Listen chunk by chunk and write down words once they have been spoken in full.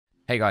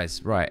Hey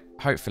guys, right,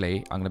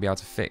 hopefully I'm going to be able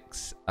to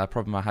fix a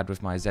problem I had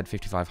with my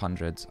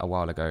Z-5500 a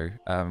while ago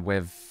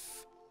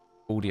with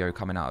audio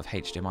coming out of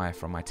HDMI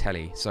from my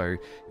telly. So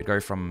it'd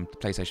go from the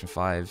PlayStation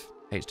 5,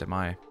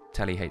 HDMI,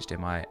 telly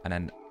HDMI, and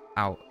then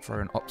out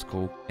for an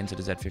optical into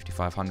the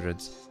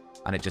Z-5500s,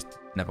 and it just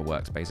never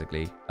worked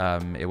basically.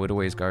 It would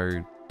always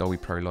go Dolby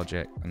Pro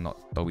Logic and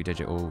not Dolby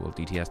Digital or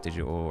DTS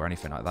Digital or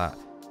anything like that,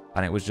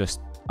 and it was just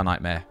a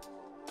nightmare.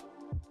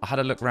 I had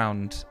a look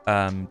around,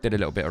 did a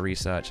little bit of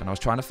research, and I was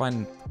trying to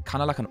find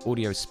kind of like an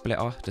audio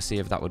splitter to see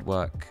if that would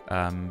work,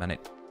 and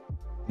it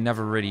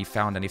never really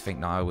found anything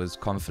that I was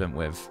confident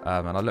with.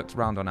 And I looked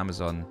around on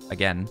Amazon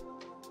again,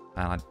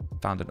 and I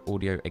found an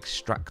audio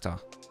extractor,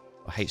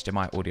 a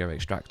HDMI audio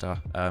extractor,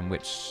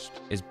 which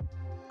is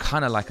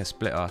kind of like a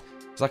splitter.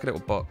 It's like a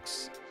little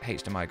box.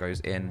 HDMI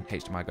goes in,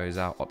 HDMI goes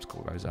out,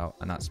 optical goes out,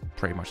 and that's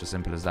pretty much as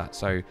simple as that.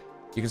 So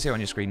you can see it on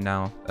your screen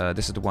now.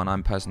 This is the one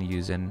I'm personally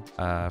using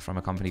from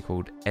a company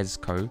called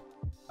Ezco,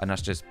 and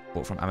that's just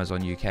bought from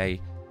Amazon UK.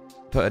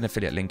 Put an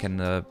affiliate link in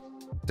the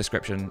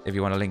description if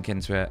you want to link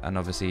into it, and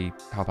obviously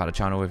help out the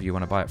channel if you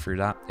want to buy it through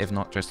that. If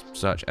not, just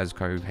search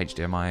Ezco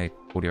HDMI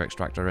audio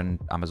extractor in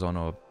Amazon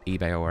or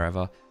eBay or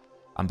wherever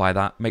and buy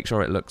that. Make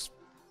sure it looks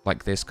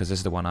like this, because this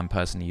is the one I'm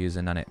personally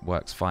using and it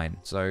works fine.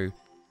 So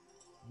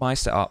my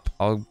setup,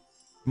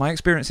 my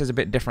experience is a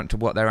bit different to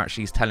what they're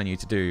actually telling you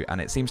to do,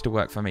 and it seems to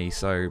work for me,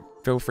 so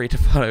feel free to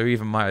follow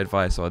even my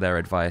advice or their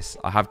advice.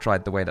 I have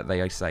tried the way that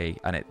they say,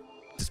 and it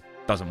just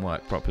doesn't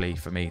work properly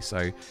for me.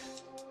 So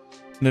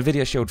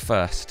NVIDIA Shield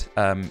first.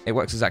 It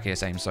works exactly the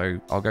same,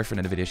 so I'll go for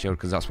an NVIDIA Shield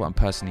because that's what I'm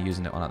personally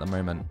using it on at the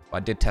moment. I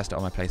did test it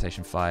on my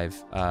PlayStation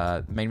 5.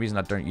 The main reason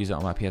I don't use it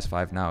on my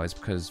PS5 now is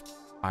because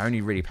I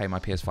only really play my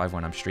PS5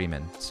 when I'm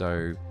streaming.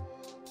 So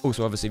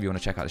also, obviously, if you want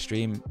to check out the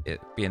stream,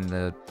 it'll be in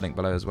the link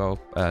below as well,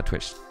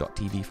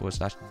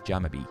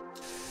 twitch.tv/Jamibi.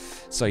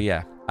 So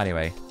yeah,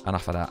 anyway,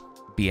 enough of that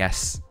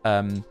BS.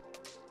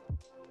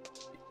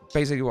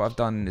 Basically what I've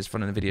done is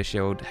from the NVIDIA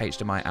Shield,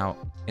 HDMI out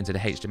into the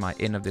HDMI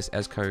in of this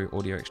Ezco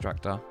audio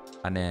extractor,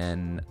 and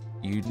then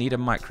you need a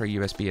micro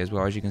USB as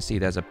well. As you can see,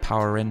 there's a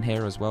power in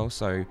here as well.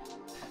 So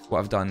what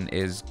I've done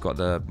is got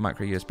the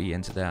micro USB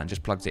into there and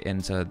just plugged it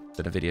into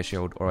the NVIDIA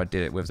Shield, or I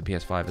did it with the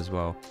PS5 as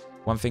well.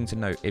 One thing to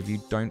note, if you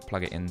don't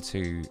plug it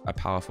into a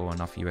powerful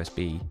enough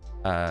USB,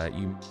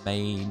 you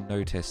may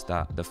notice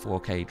that the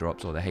 4K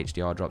drops or the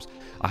HDR drops.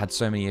 I had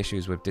so many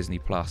issues with Disney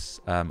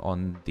Plus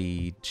on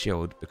the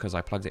Shield because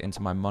I plugged it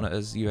into my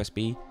monitor's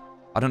USB.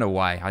 I don't know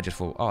why, I just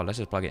thought, oh, let's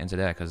just plug it into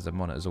there because the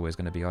monitor's always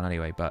going to be on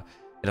anyway, but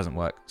it doesn't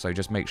work. So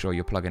just make sure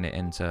you're plugging it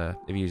into,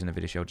 if you're using a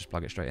video Shield, just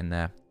plug it straight in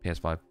there.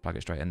 PS5, plug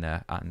it straight in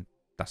there, and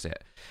that's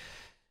it.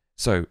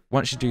 So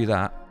once you do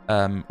that,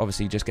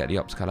 obviously just get the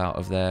optical out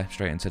of there,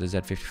 straight into the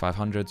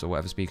Z-5500s or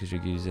whatever speakers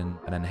you're using,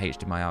 and then the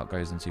HDMI out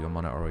goes into your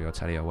monitor or your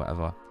telly or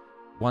whatever.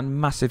 One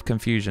massive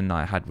confusion that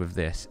I had with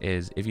this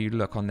is if you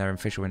look on their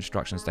official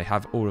instructions, they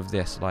have all of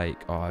this,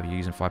 like, oh, are you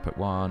using 5.1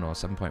 or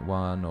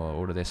 7.1 or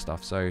all of this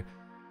stuff. So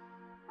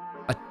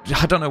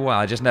I don't know why,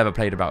 I just never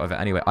played about with it.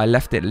 Anyway, I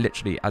left it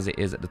literally as it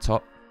is at the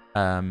top.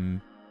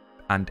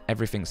 And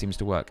everything seems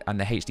to work, and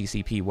the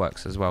HDCP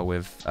works as well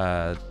with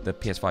the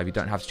PS5. You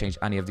don't have to change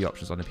any of the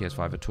options on the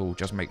PS5 at all.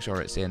 Just make sure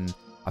it's in,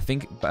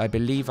 I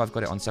believe I've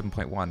got it on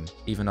 7.1,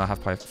 even though I have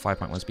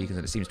 5.1 speakers,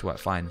 and it seems to work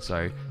fine.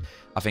 So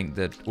I think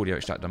the audio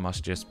extractor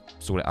must just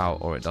sort it out,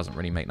 or it doesn't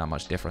really make that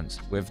much difference.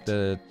 With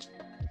the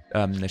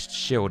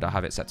Shield, I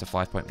have it set to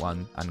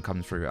 5.1 and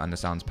come through, and the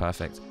sound's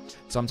perfect.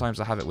 Sometimes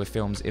I have it with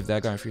films, if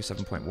they're going through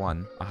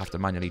 7.1, I have to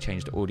manually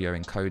change the audio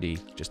in Kodi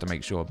just to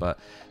make sure, but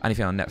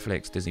anything on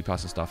Netflix, Disney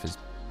Plus and stuff is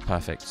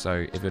perfect.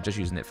 So if you're just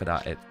using it for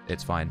that,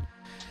 it's fine.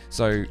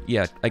 So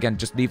yeah, again,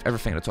 just leave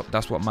everything at the top.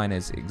 That's what mine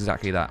is,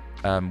 exactly that.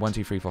 1,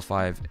 2, 3, 4,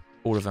 5,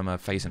 all of them are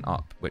facing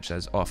up, which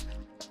says off.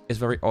 It's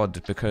very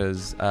odd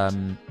because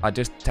I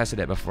just tested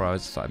it before I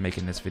started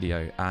making this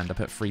video, and I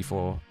put 3,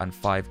 4 and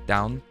 5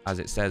 down as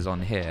it says on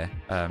here.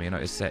 You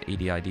notice set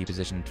EDID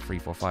position to 3,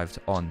 4, 5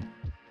 to on,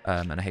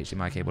 and a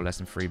HDMI cable less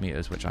than 3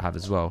 meters, which I have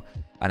as well,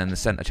 and then the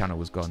center channel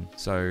was gone.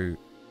 So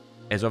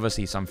it's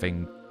obviously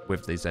something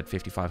with the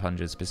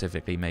Z-5500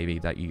 specifically, maybe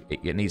that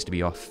it needs to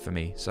be off for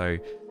me. So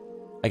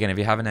again, if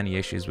you're having any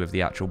issues with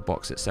the actual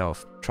box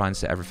itself, try and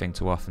set everything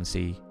to off and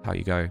see how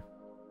you go.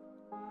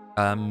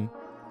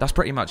 That's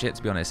pretty much it,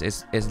 to be honest.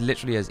 It's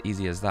literally as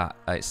easy as that.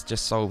 It's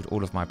just solved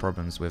all of my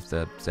problems with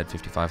the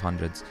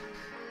Z-5500s.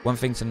 One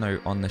thing to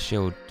note on the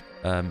Shield,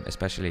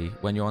 especially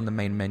when you're on the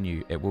main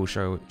menu, it will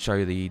show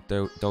the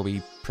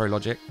Dolby Pro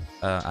Logic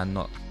and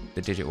not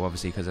the digital,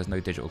 obviously, because there's no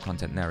digital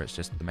content there. It's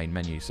just the main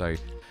menu. So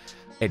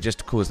it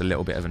just caused a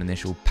little bit of an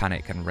initial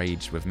panic and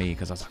rage with me,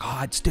 because I was like,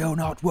 oh, it's still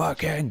not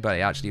working. But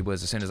it actually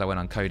was. As soon as I went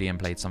on Kodi and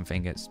played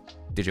something, it's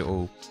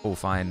digital, all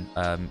fine.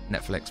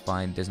 Netflix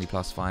fine, Disney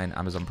Plus fine,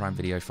 Amazon Prime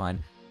Video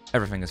fine.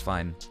 Everything is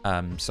fine.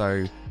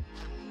 So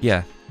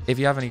yeah, if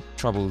you have any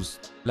troubles,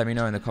 let me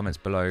know in the comments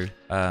below.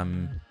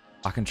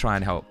 I can try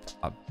and help.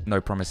 No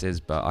promises,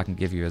 but I can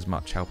give you as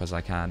much help as I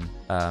can.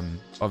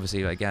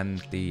 Obviously,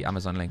 again, the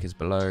Amazon link is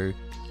below.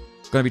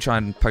 Going to be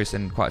trying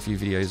posting quite a few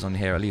videos on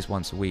here at least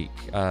once a week,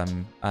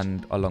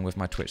 and along with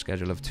my Twitch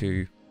schedule of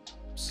 2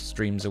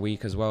 streams a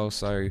week as well.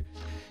 So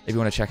if you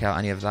want to check out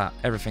any of that,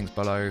 everything's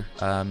below.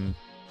 And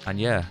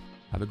yeah,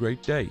 have a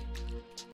great day.